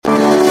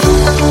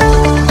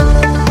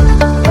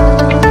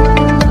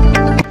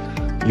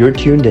You're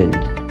tuned in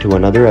to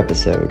another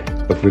episode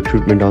of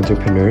Recruitment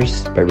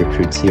Entrepreneurs by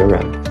Recruit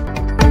CRM.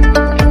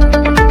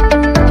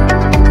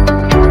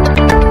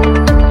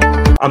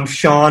 I'm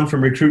Sean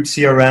from Recruit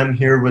CRM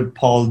here with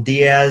Paul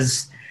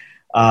Diaz.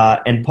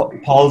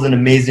 Paul's an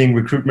amazing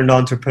recruitment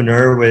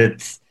entrepreneur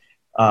with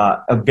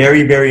a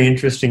very, very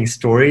interesting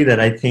story that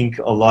I think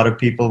a lot of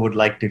people would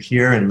like to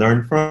hear and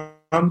learn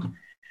from.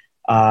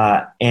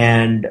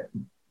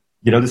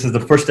 This is the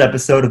first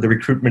episode of the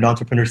Recruitment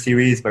Entrepreneur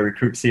Series by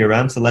Recruit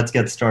CRM. So let's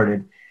get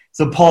started.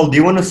 So Paul, do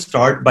you want to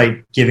start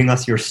by giving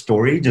us your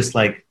story? Just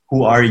like,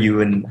 who are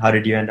you and how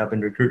did you end up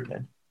in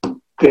recruitment?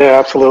 Yeah,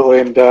 absolutely.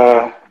 And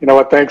you know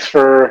what? Thanks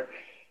for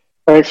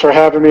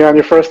having me on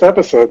your first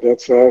episode.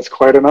 That's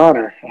quite an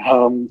honor.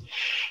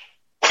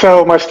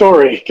 So my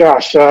story,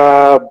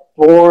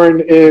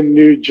 born in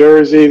New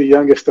Jersey, the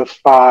youngest of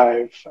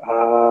five.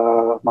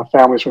 My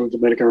family's from the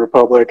Dominican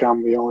Republic.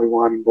 I'm the only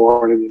one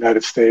born in the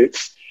United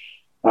States.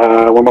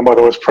 When my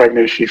mother was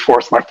pregnant, she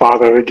forced my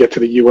father to get to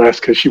the U.S.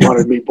 because she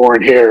wanted me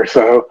born here.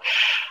 So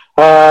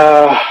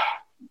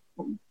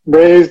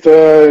raised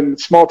in a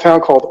small town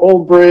called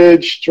Old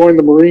Bridge, joined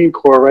the Marine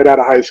Corps right out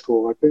of high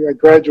school. I think I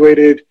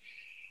graduated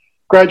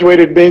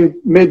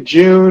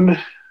mid-June,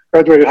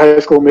 graduated high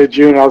school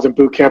mid-June. I was in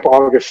boot camp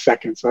August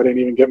 2nd, so I didn't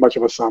even get much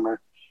of a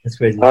summer. That's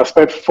crazy.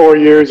 Spent 4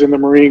 years in the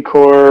Marine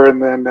Corps and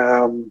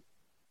then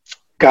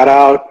got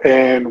out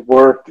and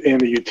worked in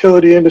the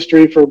utility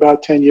industry for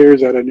about 10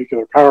 years at a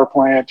nuclear power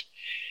plant.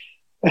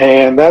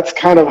 And that's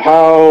kind of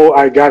how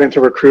I got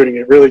into recruiting.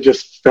 It really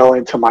just fell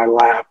into my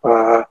lap.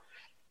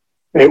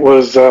 It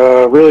was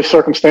really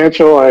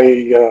circumstantial.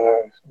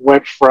 I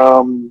went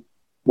from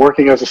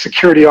working as a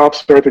security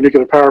officer at the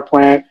nuclear power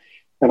plant,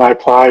 and I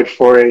applied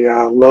for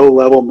a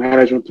low-level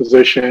management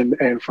position.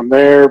 And from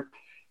there,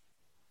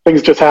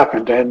 things just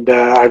happened. And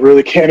I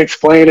really can't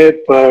explain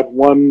it, but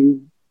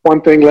one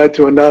thing led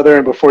to another,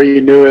 and before you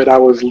knew it, I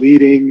was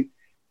leading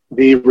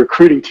the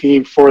recruiting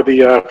team for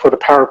the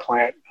power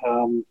plant.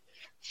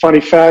 Funny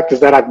fact is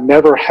that I've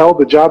never held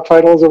the job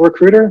title as a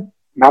recruiter,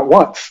 not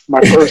once. My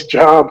first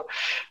job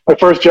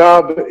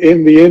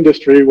in the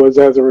industry was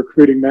as a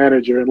recruiting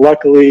manager, and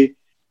luckily,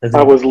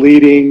 I was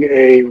leading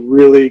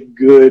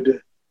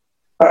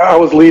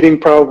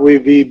probably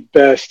the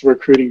best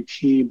recruiting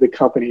team the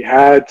company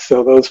had.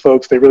 So those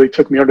folks, they really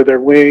took me under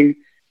their wing.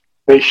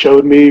 They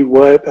showed me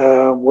what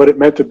it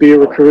meant to be a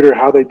recruiter,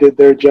 how they did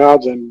their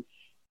jobs. And,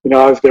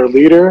 as their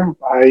leader,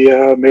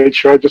 I made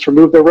sure I just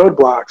removed their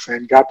roadblocks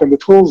and got them the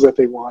tools that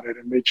they wanted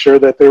and made sure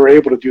that they were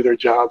able to do their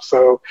job.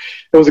 So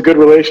it was a good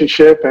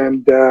relationship,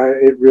 and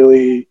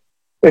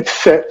it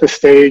set the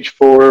stage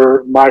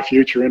for my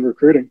future in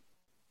recruiting.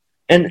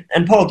 And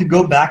Paul, to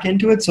go back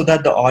into it so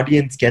that the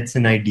audience gets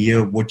an idea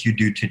of what you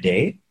do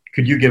today,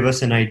 could you give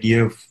us an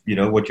idea of,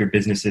 what your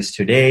business is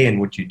today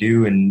and what you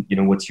do and,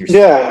 what's your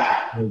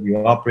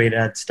you operate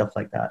at, stuff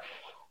like that?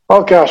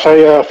 Oh, gosh.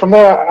 From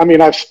there,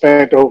 I've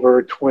spent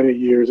over 20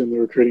 years in the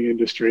recruiting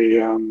industry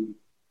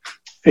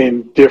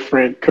in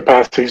different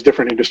capacities,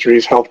 different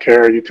industries,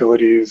 healthcare,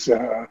 utilities,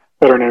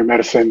 veterinary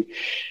medicine.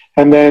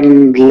 And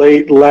then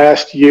late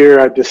last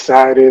year, I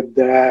decided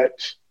that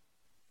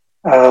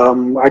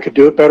I could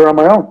do it better on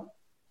my own.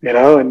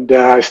 And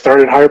I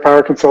started Higher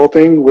Power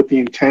Consulting with the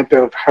intent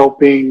of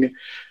helping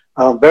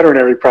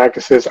veterinary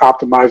practices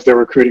optimize their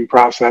recruiting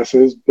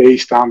processes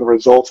based on the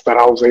results that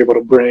I was able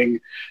to bring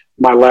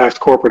my last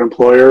corporate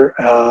employer.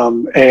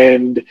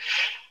 And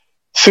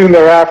soon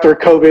thereafter,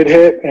 COVID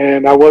hit,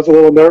 and I was a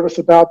little nervous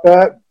about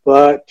that.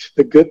 But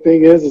the good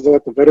thing is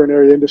that the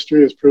veterinary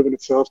industry has proven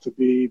itself to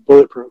be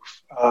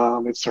bulletproof.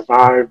 It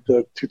survived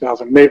the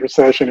 2008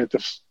 recession. It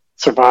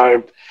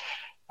survived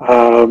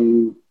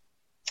the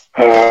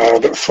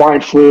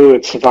swine flu.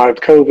 It survived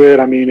COVID.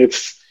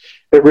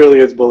 It really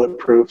is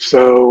bulletproof.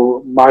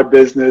 So my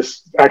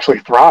business actually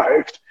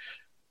thrived,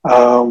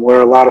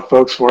 where a lot of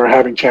folks were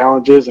having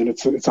challenges, and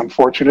it's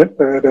unfortunate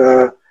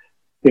that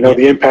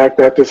the impact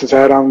that this has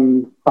had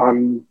on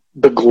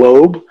the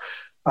globe.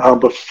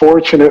 But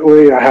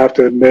fortunately, I have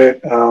to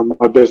admit,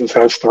 my business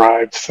has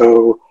thrived.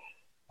 So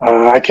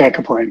I can't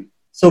complain.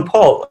 So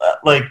Paul,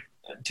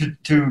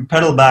 to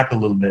pedal back a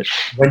little bit,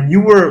 when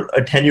you were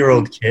a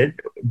 10-year-old kid,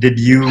 did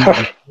you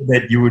know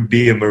that you would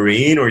be a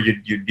Marine or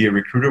you'd be a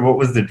recruiter? What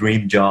was the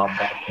dream job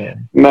back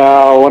then?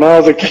 No, when I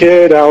was a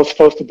kid, I was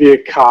supposed to be a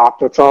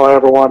cop. That's all I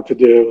ever wanted to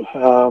do.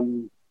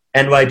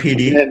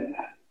 NYPD?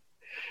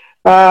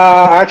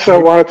 Actually, I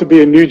wanted to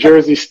be a New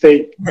Jersey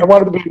State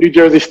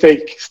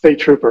State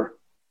Trooper.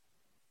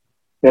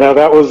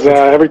 That was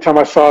every time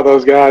I saw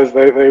those guys,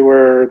 they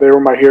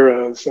were my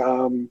heroes.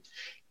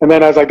 And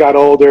then as I got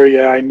older,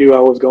 I knew I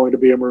was going to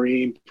be a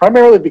Marine,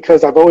 primarily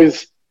because I've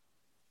always,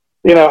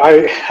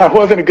 I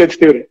wasn't a good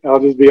student. I'll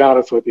just be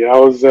honest with you. I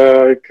was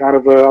I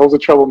was a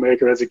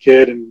troublemaker as a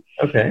kid. And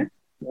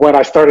when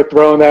I started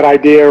throwing that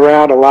idea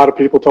around, a lot of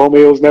people told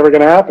me it was never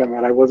going to happen,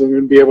 and I wasn't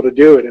going to be able to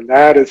do it. And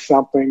that is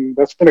something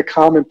that's been a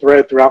common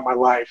thread throughout my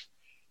life.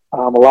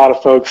 A lot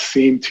of folks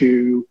seem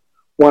to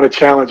want to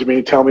challenge me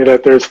and tell me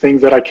that there's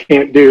things that I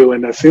can't do.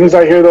 And as soon as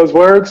I hear those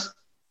words,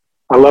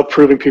 I love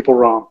proving people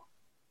wrong.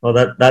 Well,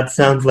 that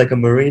sounds like a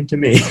Marine to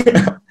me.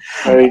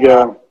 There you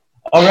go.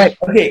 All right.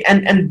 Okay.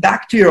 And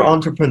back to your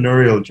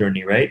entrepreneurial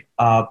journey, right?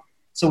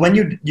 So when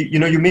you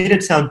made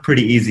it sound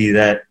pretty easy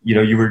that,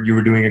 you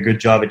were doing a good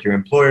job at your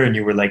employer and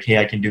you were like, hey,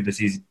 I can do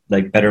this easy,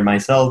 like better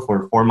myself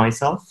or for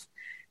myself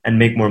and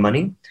make more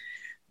money.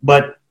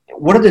 But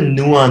what are the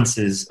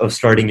nuances of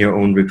starting your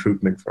own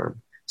recruitment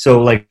firm?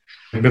 So like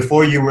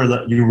before you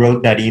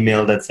wrote that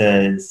email that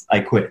says, I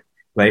quit,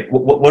 right?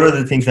 What are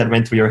the things that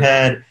went through your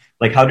head?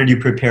 Like, how did you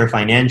prepare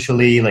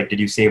financially? Like, did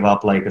you save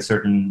up like a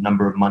certain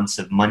number of months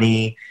of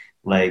money?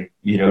 Like,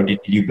 did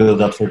you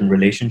build up certain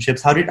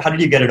relationships? How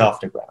did you get it off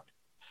the ground?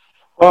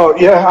 Well,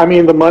 yeah, I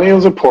mean, the money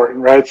was important,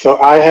 right? So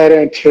I had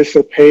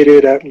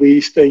anticipated at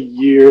least a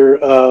year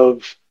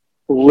of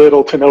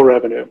little to no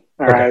revenue.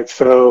 All Okay. right.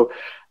 So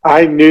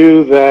I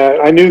knew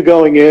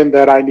going in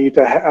that I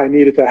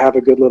needed to have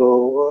a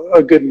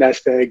good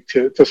nest egg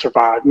to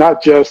survive,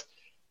 not just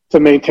to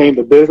maintain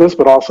the business,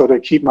 but also to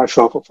keep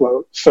myself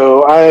afloat.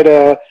 So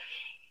I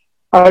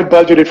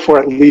budgeted for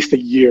at least a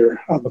year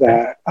of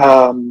that.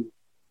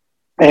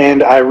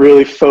 And I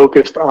really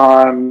focused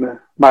on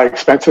my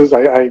expenses.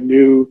 I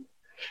knew,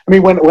 I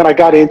mean, when I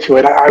got into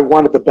it, I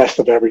wanted the best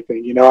of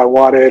everything. I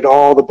wanted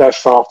all the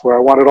best software. I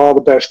wanted all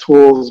the best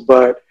tools,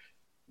 but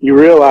you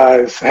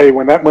realize, hey,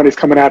 when that money's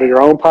coming out of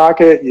your own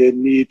pocket, you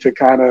need to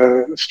kind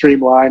of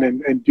streamline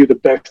and do the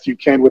best you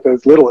can with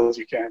as little as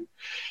you can.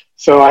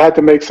 So I had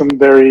to make some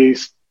very,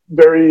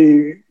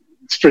 very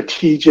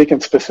strategic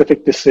and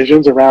specific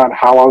decisions around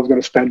how I was going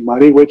to spend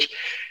money, which,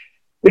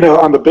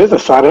 on the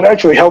business side, it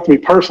actually helped me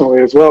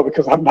personally as well,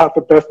 because I'm not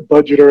the best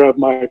budgeter of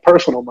my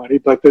personal money,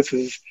 but this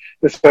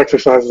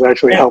exercise has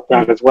actually helped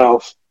that as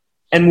well.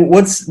 And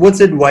what's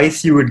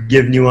advice you would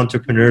give new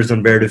entrepreneurs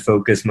on where to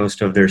focus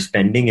most of their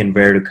spending and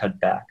where to cut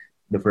back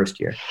the first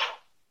year?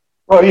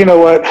 Well, you know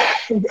what?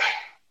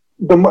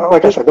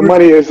 Like I said, the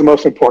money is the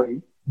most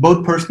important.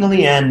 Both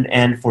personally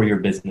and for your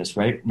business,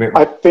 right?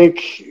 I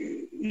think,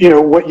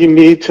 what you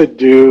need to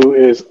do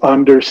is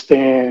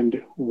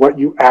understand what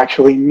you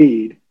actually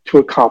need to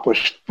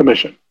accomplish the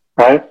mission,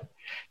 right?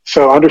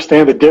 So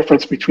understand the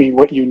difference between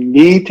what you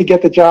need to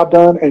get the job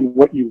done and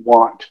what you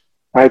want,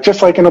 right?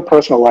 Just like in a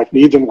personal life,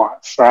 needs and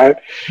wants, right?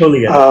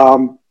 Totally.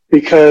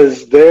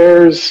 Because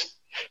there's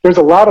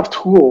a lot of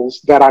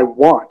tools that I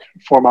want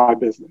for my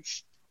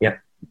business. Yeah.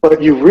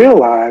 But you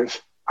realize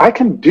I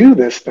can do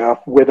this stuff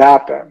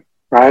without them,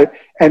 right?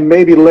 And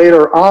maybe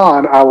later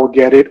on I will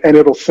get it and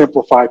it'll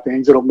simplify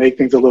things. It'll make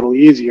things a little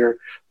easier.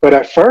 But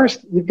at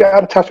first, you've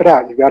got to tough it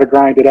out. You've got to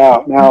grind it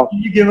out. Now, can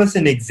you give us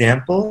an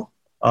example,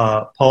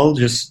 Paul,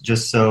 just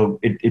so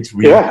it's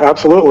real? Yeah,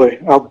 absolutely.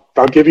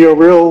 I'll give you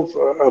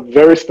a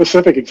very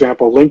specific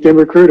example. LinkedIn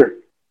Recruiter.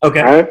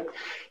 Okay. Right?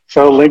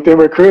 So LinkedIn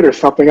Recruiter is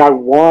something I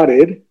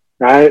wanted,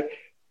 right?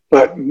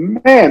 But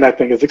man, that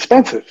thing is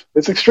expensive.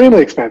 It's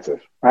extremely expensive,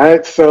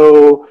 right?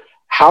 So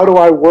how do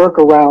I work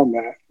around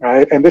that,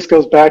 right? And this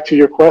goes back to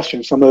your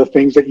question, some of the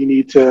things that you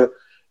need to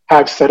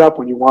have set up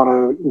when you want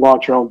to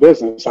launch your own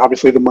business.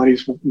 Obviously, the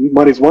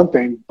money's one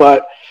thing,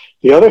 but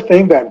the other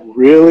thing that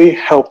really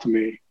helped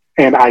me,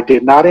 and I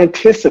did not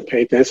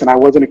anticipate this and I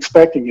wasn't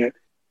expecting it,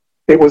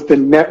 it was the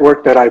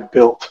network that I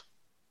built,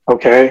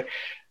 okay?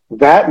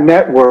 That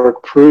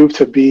network proved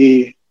to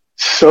be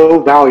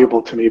so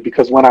valuable to me,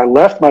 because when I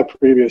left my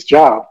previous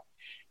job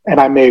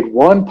and I made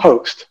one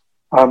post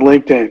on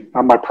LinkedIn,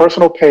 on my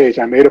personal page,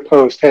 I made a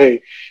post,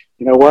 hey,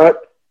 you know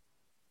what?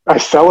 I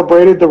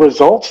celebrated the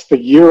results, the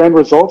year-end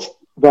results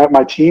that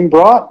my team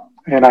brought,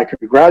 and I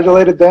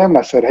congratulated them.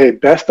 I said, hey,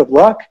 best of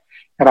luck.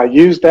 And I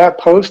used that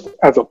post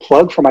as a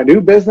plug for my new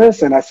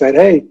business. And I said,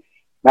 hey,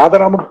 now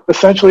that I'm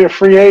essentially a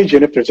free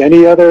agent, if there's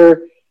any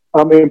other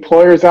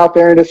employers out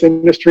there in this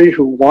industry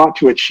who want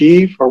to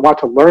achieve or want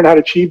to learn how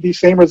to achieve these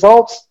same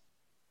results,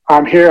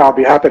 I'm here. I'll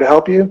be happy to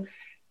help you.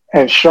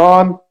 And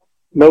Sean,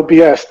 no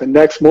BS, the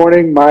next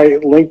morning, my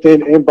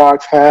LinkedIn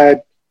inbox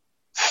had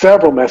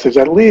several messages,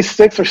 at least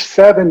 6 or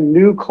 7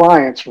 new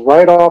clients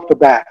right off the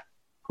bat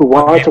who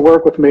wanted to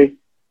work with me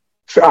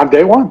on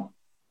day one.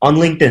 On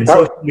LinkedIn,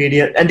 social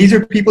media. And these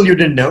are people you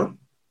didn't know?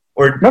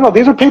 Or No,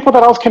 these are people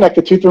that I was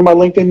connected to through my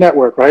LinkedIn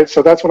network, right?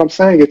 So that's what I'm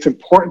saying. It's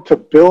important to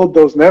build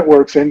those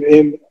networks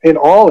in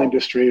all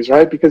industries,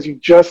 right? Because you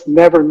just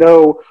never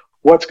know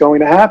what's going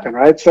to happen,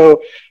 right?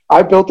 So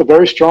I built a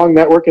very strong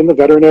network in the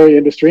veterinary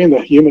industry and the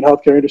human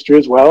healthcare industry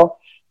as well.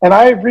 And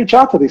I reach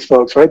out to these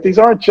folks, right? These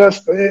aren't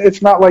just,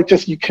 it's not like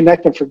just you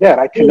connect and forget.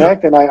 I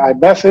connect and I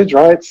message,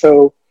 right?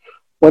 So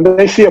when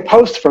they see a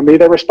post from me,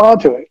 they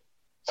respond to it.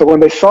 So when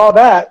they saw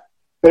that,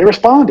 they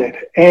responded.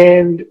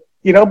 And,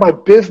 my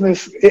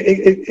business,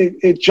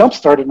 it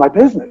jump-started my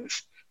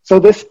business. So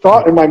this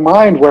thought in my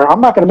mind where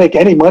I'm not going to make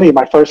any money in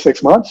my first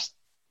 6 months,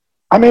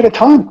 I made a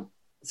ton.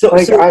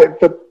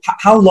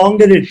 How long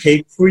did it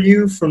take for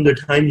you from the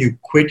time you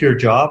quit your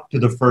job to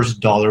the first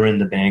dollar in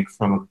the bank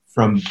from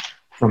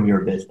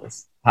your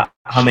business?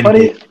 How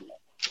many?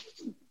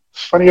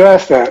 Funny you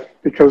ask that,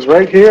 because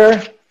right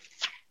here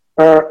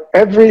are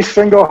every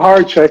single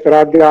hard check that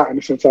I've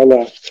gotten since I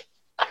left.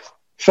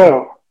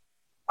 So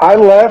I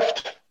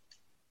left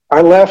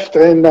I left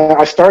and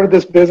I started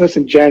this business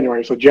in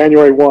January. So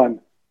January 1.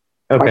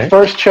 Okay. My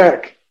first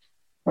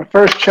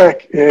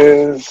check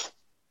is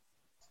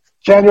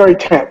January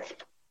 10th.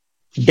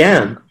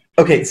 Damn.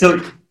 Okay.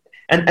 So,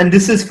 and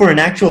this is for an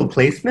actual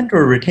placement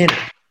or a retainer?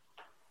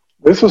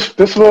 This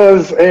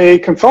was a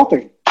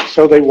consulting.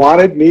 So they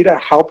wanted me to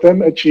help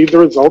them achieve the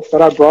results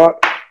that I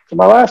brought to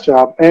my last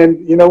job.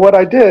 And you know what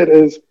I did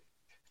is,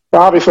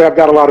 obviously I've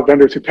got a lot of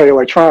vendors who pay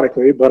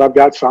electronically, but I've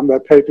got some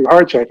that pay through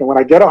hard check. And when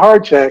I get a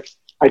hard check,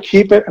 I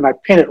keep it and I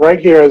pin it right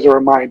here as a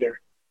reminder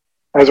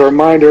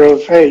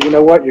of, hey, you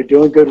know what? You're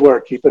doing good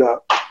work. Keep it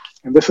up.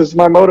 And this is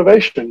my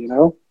motivation, you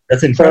know?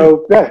 That's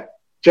incredible. So yeah,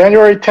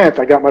 January 10th,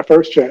 I got my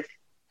first check.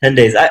 10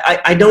 days.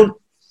 I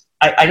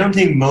don't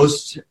think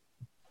most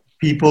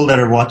people that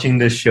are watching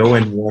this show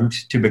and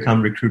want to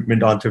become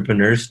recruitment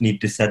entrepreneurs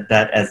need to set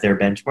that as their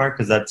benchmark,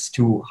 because that's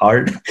too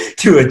hard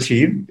to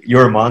achieve.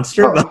 You're a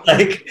monster, but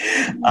like.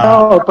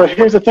 No, but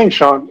here's the thing,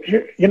 Sean.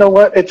 You know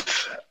what?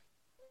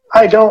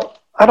 I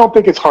don't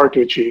think it's hard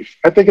to achieve.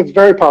 I think it's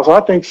very possible.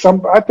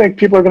 I think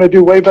people are going to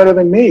do way better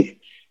than me.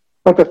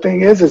 But the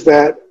thing is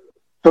that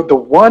the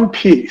one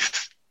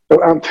piece,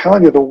 I'm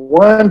telling you, the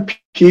one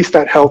piece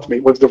that helped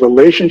me was the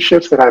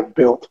relationships that I've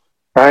built,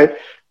 right?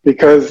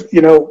 Because,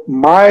 you know,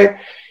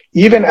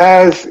 even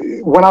as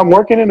when I'm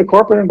working in a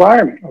corporate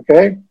environment,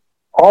 okay,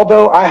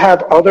 although I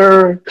have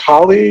other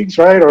colleagues,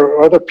 right,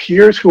 or other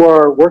peers who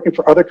are working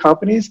for other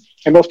companies,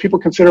 and most people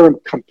consider them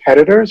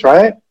competitors,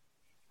 right?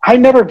 I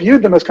never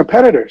viewed them as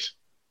competitors,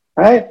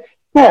 right?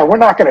 Yeah, we're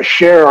not going to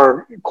share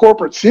our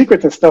corporate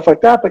secrets and stuff like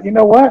that, but you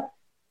know what?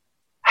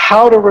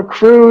 How to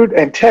recruit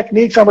and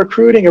techniques on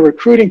recruiting and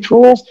recruiting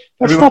tools,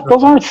 those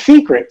aren't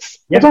secrets.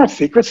 Yeah. Those aren't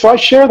secrets. So I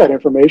share that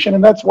information,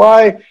 and that's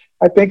why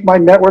I think my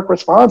network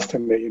responds to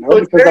me, you know,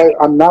 because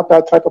I'm not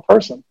that type of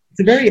person. It's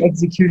a very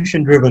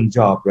execution-driven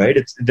job, right?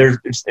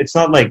 It's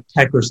not like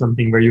tech or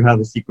something where you have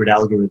a secret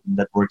algorithm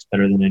that works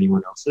better than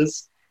anyone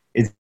else's.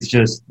 It's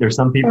just there's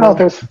some people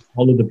who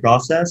follow the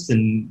process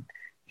and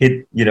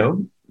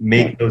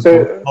make those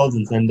phone calls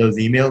and send those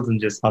emails and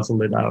just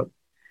hustle it out.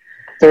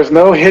 There's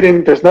no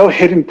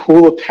hidden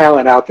pool of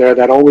talent out there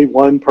that only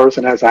one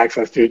person has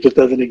access to. It just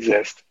doesn't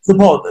exist. So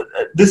Paul,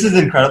 this is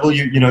incredible.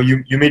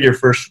 You made your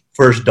first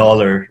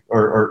dollar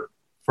or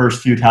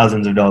first few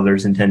thousands of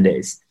dollars in 10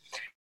 days.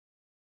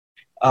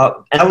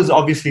 And that was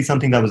obviously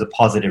something that was a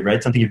positive,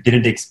 right? Something you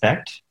didn't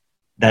expect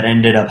that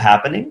ended up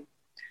happening.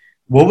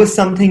 What was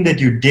something that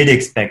you did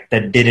expect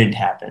that didn't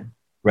happen,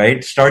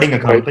 right? Starting a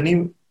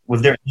company,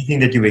 was there anything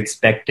that you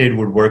expected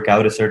would work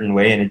out a certain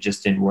way and it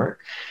just didn't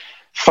work?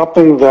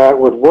 Something that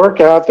would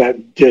work out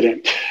that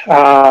didn't.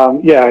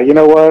 Yeah, you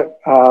know what?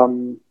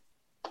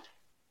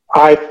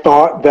 I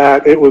thought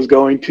that it was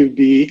going to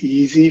be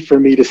easy for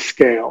me to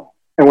scale.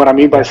 And what I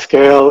mean by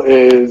scale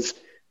is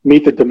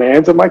meet the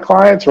demands of my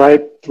clients,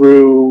 right,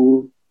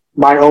 through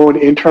my own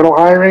internal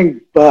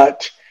hiring.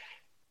 But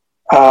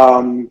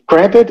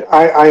granted,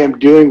 I am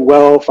doing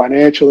well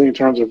financially in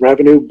terms of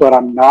revenue, but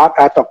I'm not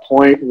at the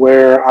point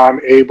where I'm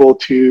able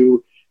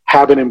to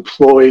have an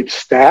employed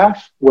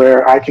staff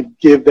where I can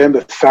give them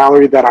the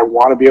salary that I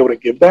want to be able to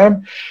give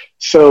them.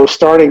 So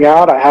starting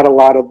out, I had a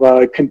lot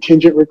of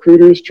contingent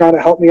recruiters trying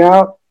to help me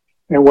out.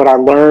 And what I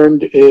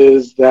learned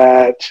is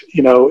that,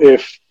 you know,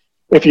 if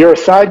you're a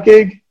side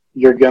gig,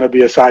 you're going to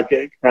be a side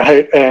gig,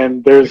 right?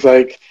 And there's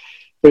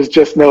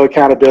just no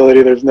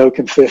accountability. There's no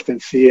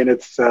consistency. And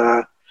it's,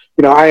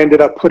 I ended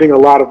up putting a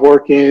lot of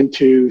work in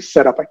to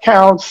set up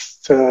accounts,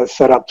 to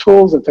set up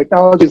tools and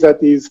technologies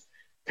that these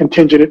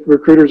contingent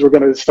recruiters were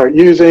going to start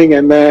using.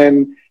 And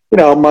then,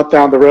 a month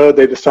down the road,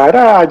 they decide,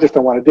 I just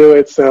don't want to do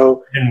it.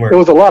 So it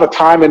was a lot of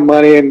time and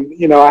money,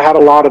 and, I had a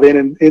lot of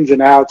ins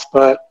and outs,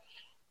 but,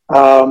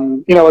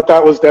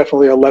 that was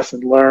definitely a lesson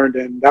learned.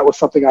 And that was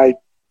something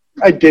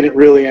I didn't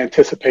really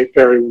anticipate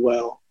very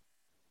well.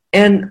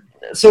 And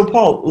so,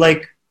 Paul,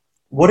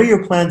 what are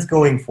your plans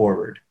going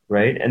forward,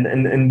 right?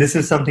 And this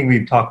is something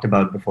we've talked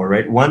about before,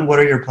 right? One, what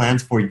are your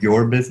plans for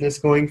your business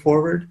going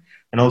forward?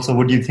 And also,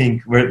 what do you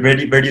think, where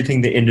do you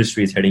think the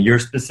industry is heading? You're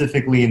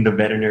specifically in the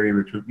veterinary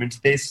recruitment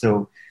space.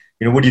 So,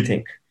 what do you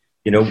think?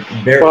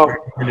 Where are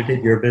you going to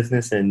take your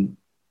business and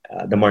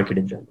the market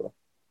in general?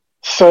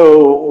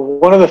 So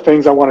one of the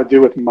things I want to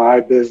do with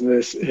my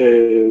business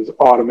is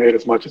automate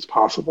as much as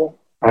possible,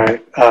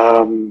 right?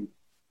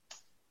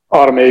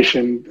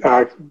 Automation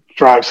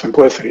drives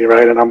simplicity,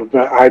 right? And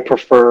I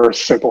prefer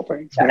simple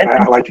things.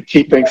 I like to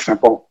keep things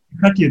simple.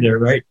 Cut you there,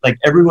 right? Like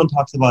everyone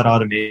talks about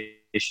automation.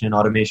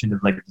 Automation is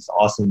like this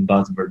awesome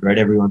buzzword, right?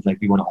 Everyone's like,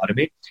 we want to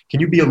automate.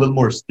 Can you be a little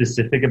more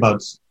specific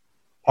about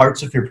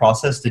parts of your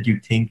process that you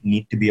think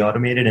need to be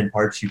automated and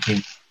parts you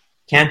think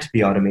can't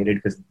be automated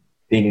because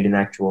they need an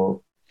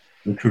actual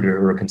recruiter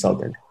or a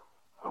consultant?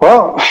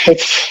 Well,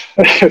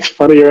 it's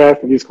funny you're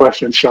asking these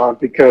questions, Sean,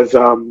 because,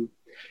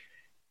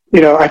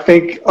 I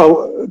think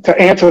to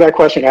answer that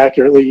question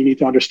accurately, you need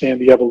to understand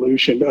the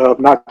evolution of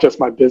not just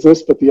my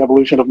business, but the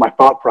evolution of my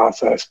thought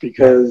process,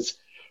 because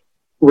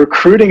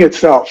recruiting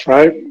itself,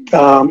 right?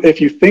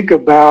 If you think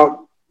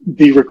about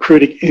the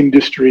recruiting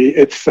industry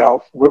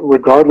itself,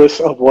 regardless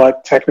of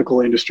what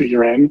technical industry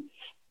you're in.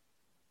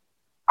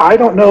 I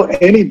don't know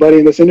anybody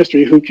in this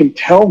industry who can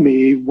tell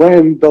me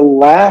when the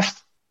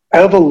last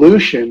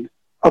evolution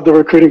of the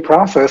recruiting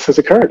process has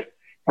occurred,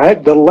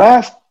 right?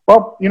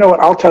 Well, you know what,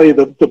 I'll tell you,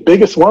 the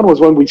biggest one was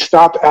when we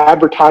stopped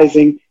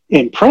advertising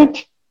in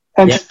print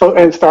and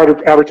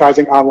started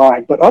advertising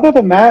online. But other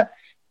than that,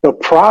 the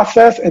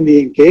process and the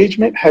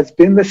engagement has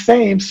been the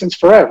same since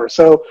forever.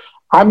 So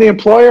I'm the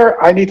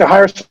employer. I need to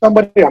hire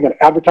somebody. I'm going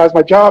to advertise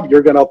my job.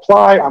 You're going to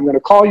apply. I'm going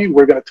to call you.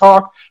 We're going to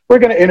talk. We're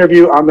going to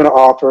interview. I'm going to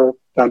offer.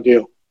 Done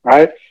deal.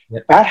 Right?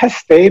 Yep. That has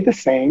stayed the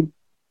same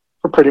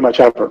for pretty much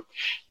ever.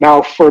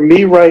 Now, for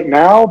me right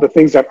now, the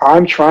things that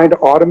I'm trying to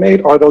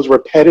automate are those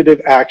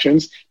repetitive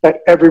actions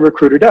that every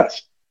recruiter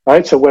does.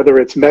 Right? So whether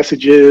it's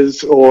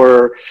messages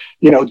or,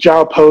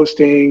 job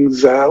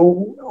postings,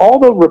 all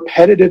the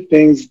repetitive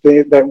things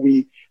that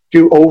we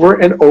do over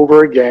and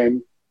over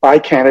again by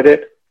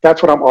candidate,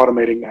 that's what I'm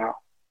automating now,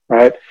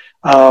 right?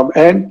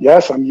 And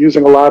yes, I'm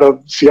using a lot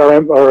of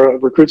CRM or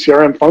Recruit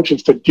CRM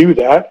functions to do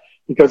that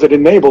because it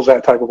enables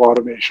that type of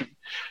automation.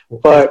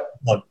 But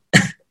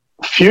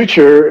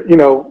future,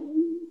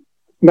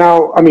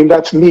 now, I mean,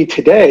 that's me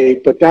today,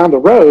 but down the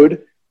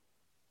road,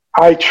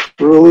 I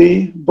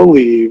truly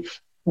believe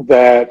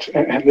that,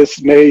 and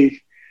this may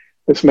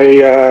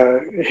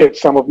hit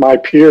some of my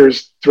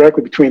peers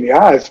directly between the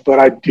eyes, but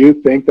I do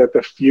think that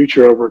the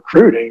future of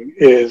recruiting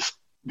is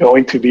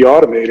going to be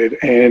automated,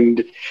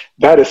 and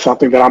that is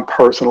something that I'm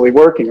personally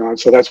working on.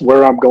 So that's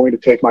where I'm going to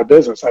take my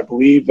business. I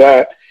believe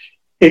that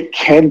it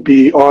can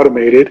be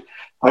automated.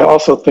 I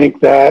also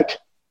think that,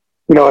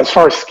 as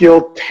far as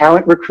skilled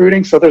talent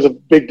recruiting, so there's a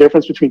big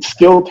difference between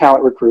skilled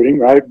talent recruiting,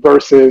 right,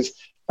 versus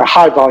a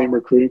high volume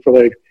recruiting for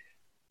like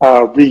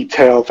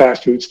retail,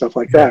 fast food, stuff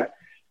like that.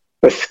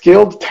 The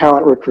skilled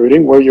talent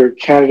recruiting, where your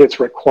candidates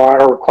are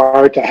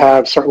required to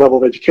have certain level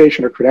of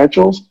education or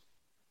credentials,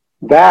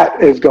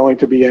 that is going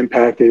to be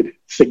impacted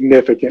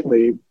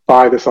significantly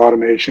by this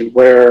automation,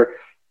 where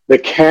the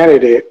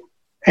candidate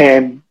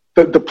and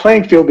the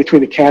playing field between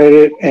the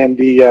candidate and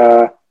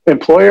the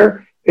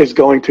employer is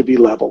going to be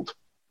leveled.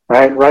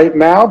 Right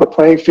now, the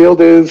playing field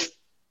is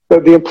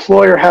that the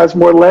employer has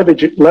more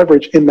leverage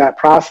in that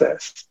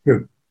process.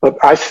 Sure. But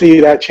I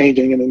see that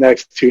changing in the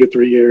next 2 to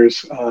 3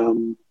 years.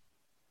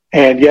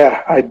 And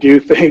yeah, I do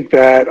think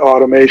that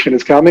automation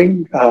is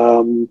coming.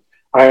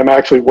 I am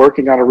actually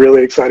working on a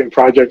really exciting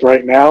project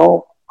right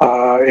now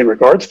in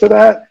regards to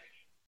that.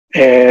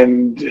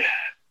 And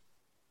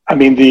I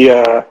mean,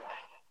 the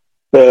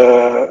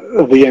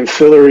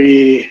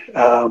ancillary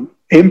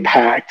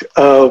impact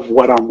of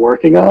what I'm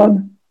working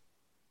on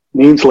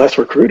means less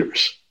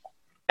recruiters.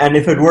 And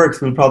if it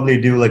works, we'll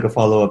probably do like a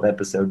follow-up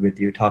episode with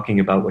you talking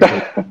about what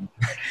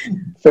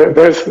you're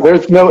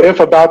there's no if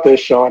about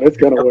this, Sean. It's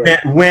going to work.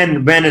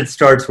 When it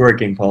starts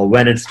working, Paul,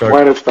 when it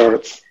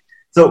starts.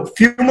 So a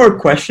few more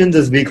questions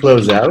as we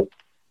close out.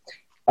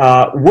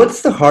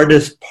 What's the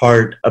hardest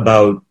part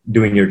about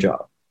doing your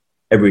job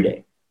every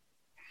day?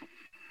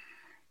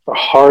 The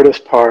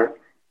hardest part?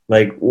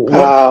 Like,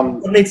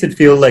 what makes it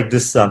feel like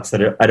this sucks,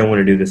 that I don't want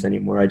to do this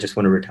anymore, I just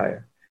want to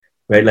retire?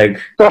 Right? Like,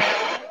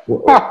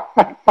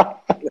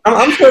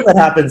 I'm sure that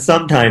happens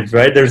sometimes,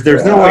 right? There's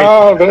no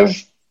way.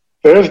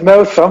 There's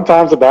no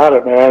sometimes about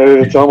it, man.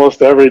 It's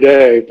almost every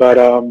day. But,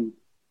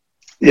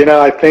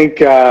 I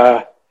think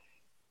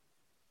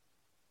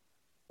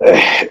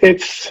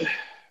it's,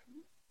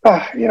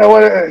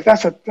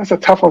 that's a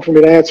tough one for me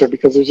to answer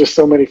because there's just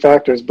so many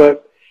factors.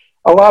 But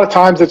a lot of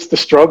times it's the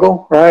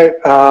struggle, right?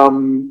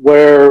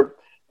 Where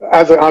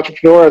as an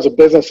entrepreneur, as a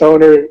business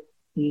owner,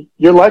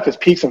 your life is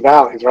peaks and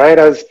valleys, right?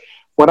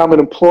 When I'm an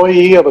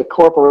employee of a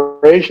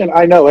corporation,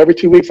 I know every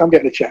 2 weeks I'm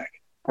getting a check,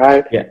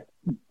 right? Yeah.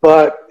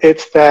 But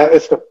it's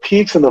the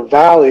peaks and the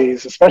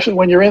valleys, especially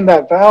when you're in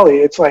that valley.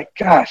 It's like,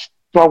 gosh,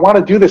 do I want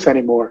to do this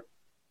anymore?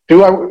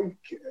 The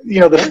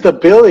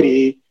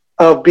stability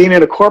of being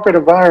in a corporate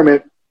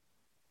environment,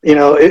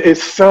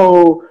 is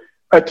so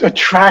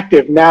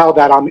attractive now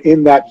that I'm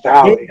in that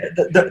valley.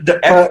 The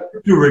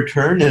effort to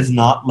return is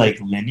not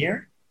like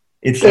linear.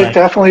 It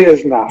definitely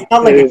is not. It's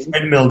not like a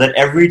treadmill that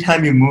every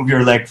time you move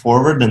your leg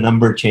forward, the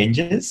number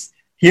changes.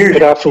 Here,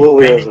 it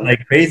absolutely is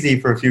like crazy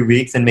for a few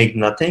weeks and make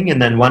nothing, and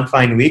then one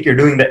fine week you're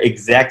doing the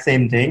exact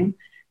same thing,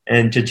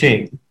 and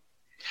cha-ching.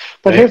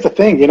 But here's the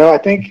thing, I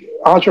think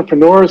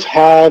entrepreneurs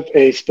have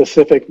a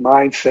specific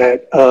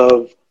mindset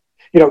of,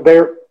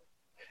 they're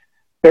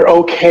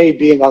okay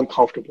being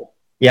uncomfortable.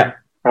 Yeah.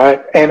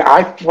 Right. And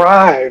I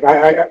thrive.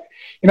 I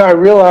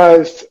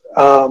realized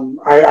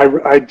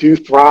I do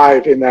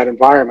thrive in that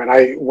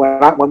environment.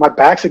 When my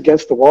back's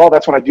against the wall,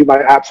 that's when I do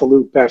my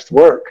absolute best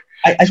work.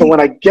 So when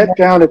I get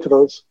down into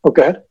those,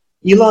 okay.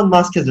 Elon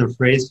Musk has a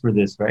phrase for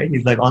this, right?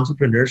 He's like,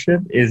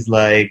 entrepreneurship is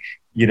like,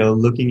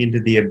 looking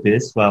into the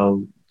abyss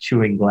while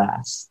chewing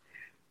glass,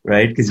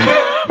 right? Because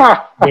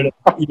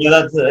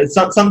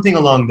that's something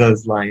along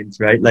those lines,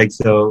 right? Like,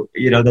 so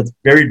that's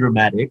very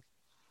dramatic,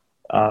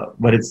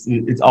 but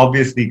it's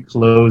obviously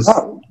close.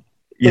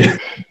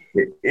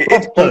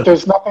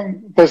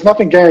 There's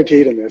nothing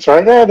guaranteed in this,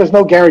 right? Yeah, there's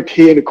no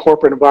guarantee in a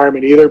corporate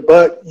environment either,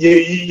 but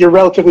you're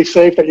relatively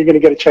safe that you're going to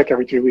get a check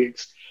every 2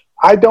 weeks.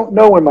 I don't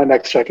know when my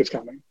next check is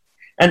coming,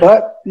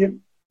 but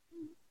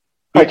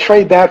I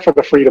trade that for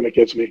the freedom it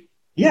gives me.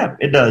 Yeah,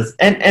 it does.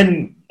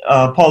 And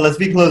Paul, as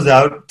we close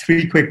out,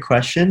 3 quick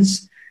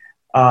questions.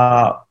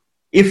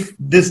 If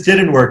this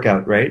didn't work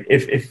out, right?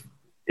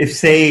 If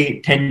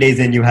say 10 days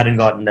in you hadn't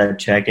gotten that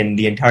check and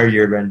the entire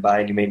year went by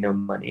and you made no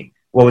money,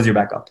 what was your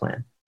backup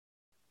plan?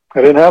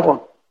 I didn't have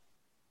one.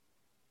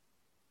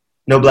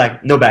 No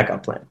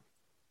backup plan.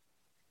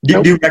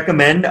 Do you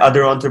recommend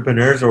other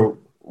entrepreneurs or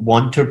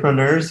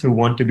wantrepreneurs who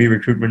want to be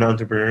recruitment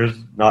entrepreneurs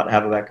not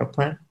have a backup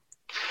plan?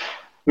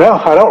 No,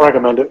 I don't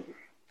recommend it.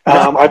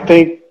 I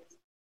think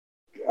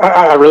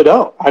I really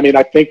don't. I mean,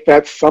 I think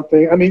that's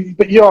something. I mean,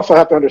 but you also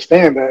have to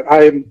understand that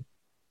I'm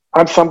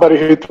somebody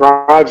who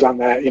thrives on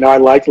that. I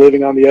like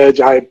living on the edge.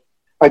 I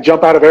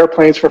jump out of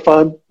airplanes for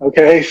fun.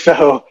 Okay,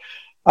 so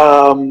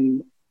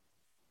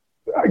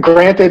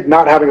granted,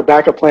 not having a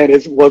backup plan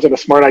wasn't a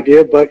smart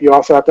idea, but you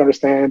also have to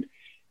understand,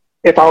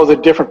 if I was a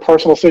different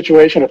personal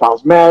situation, if I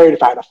was married,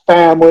 if I had a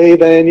family,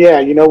 then yeah,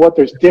 you know what?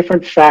 There's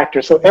different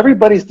factors. So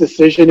everybody's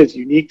decision is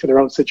unique to their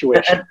own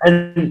situation.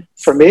 And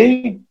for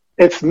me,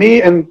 it's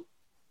me and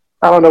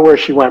I don't know where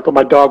she went, but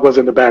my dog was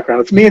in the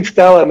background. It's me and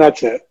Stella, and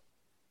that's it.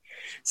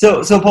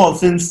 So Paul,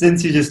 since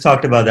you just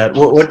talked about that,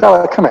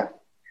 Stella, come in.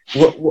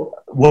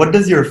 What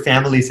does your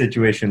family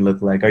situation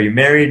look like? Are you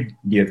married?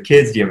 Do you have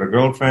kids? Do you have a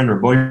girlfriend or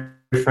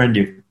boyfriend?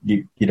 Do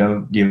you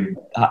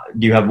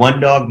have one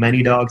dog,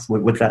 many dogs?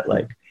 What's that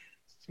like?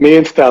 Me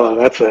and Stella,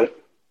 that's it.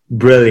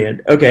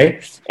 Brilliant.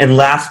 Okay. And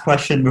last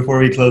question before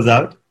we close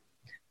out.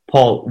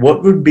 Paul,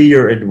 what would be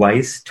your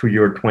advice to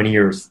your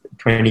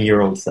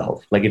 20-year-old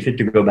self? Like if you had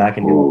to go back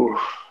and go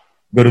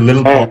to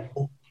little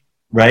Paul,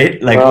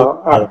 right? Like,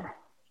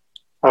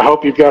 I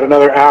hope you've got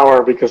another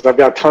hour because I've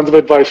got tons of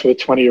advice for the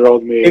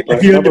 20-year-old me.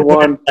 If you had to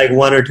put like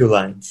 1 or 2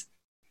 lines.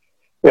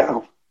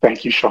 Yeah.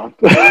 Thank you, Sean.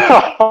 First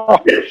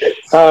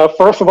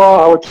of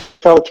all, I would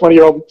tell the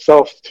 20-year-old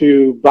self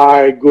to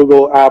buy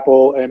Google,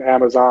 Apple, and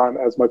Amazon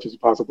as much as you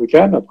possibly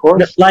can, of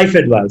course. Life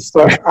advice.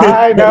 But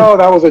I know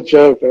that was a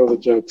joke.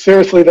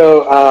 Seriously,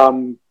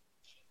 though,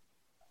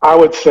 I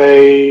would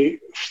say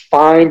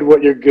find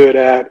what you're good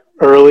at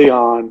early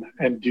on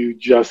and do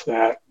just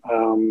that.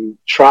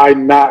 Try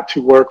not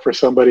to work for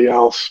somebody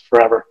else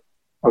forever,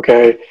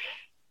 okay?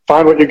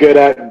 Find what you're good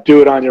at,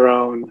 do it on your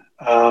own.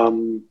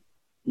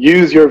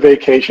 Use your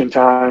vacation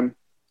time.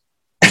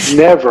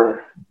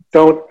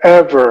 Don't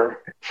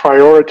ever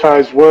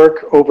prioritize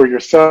work over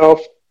yourself,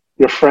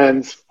 your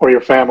friends, or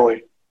your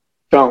family.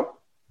 Don't.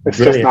 It's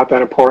Brilliant. Just not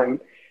that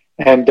important.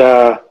 And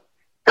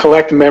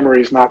collect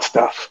memories, not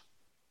stuff.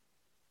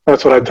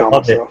 That's what I tell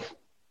myself.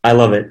 I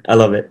love it.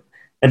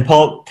 And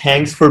Paul,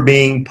 thanks for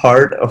being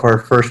part of our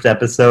first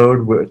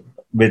episode with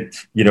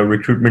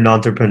recruitment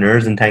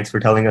entrepreneurs, and thanks for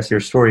telling us your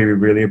story. We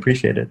really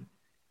appreciate it.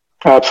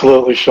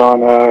 Absolutely,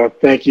 Sean.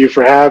 Thank you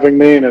for having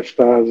me, and if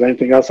there's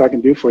anything else I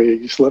can do for you,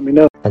 just let me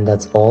know. And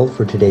that's all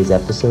for today's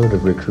episode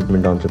of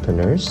Recruitment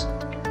Entrepreneurs.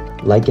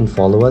 Like and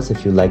follow us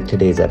if you liked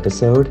today's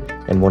episode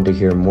and want to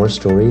hear more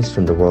stories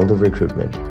from the world of recruitment.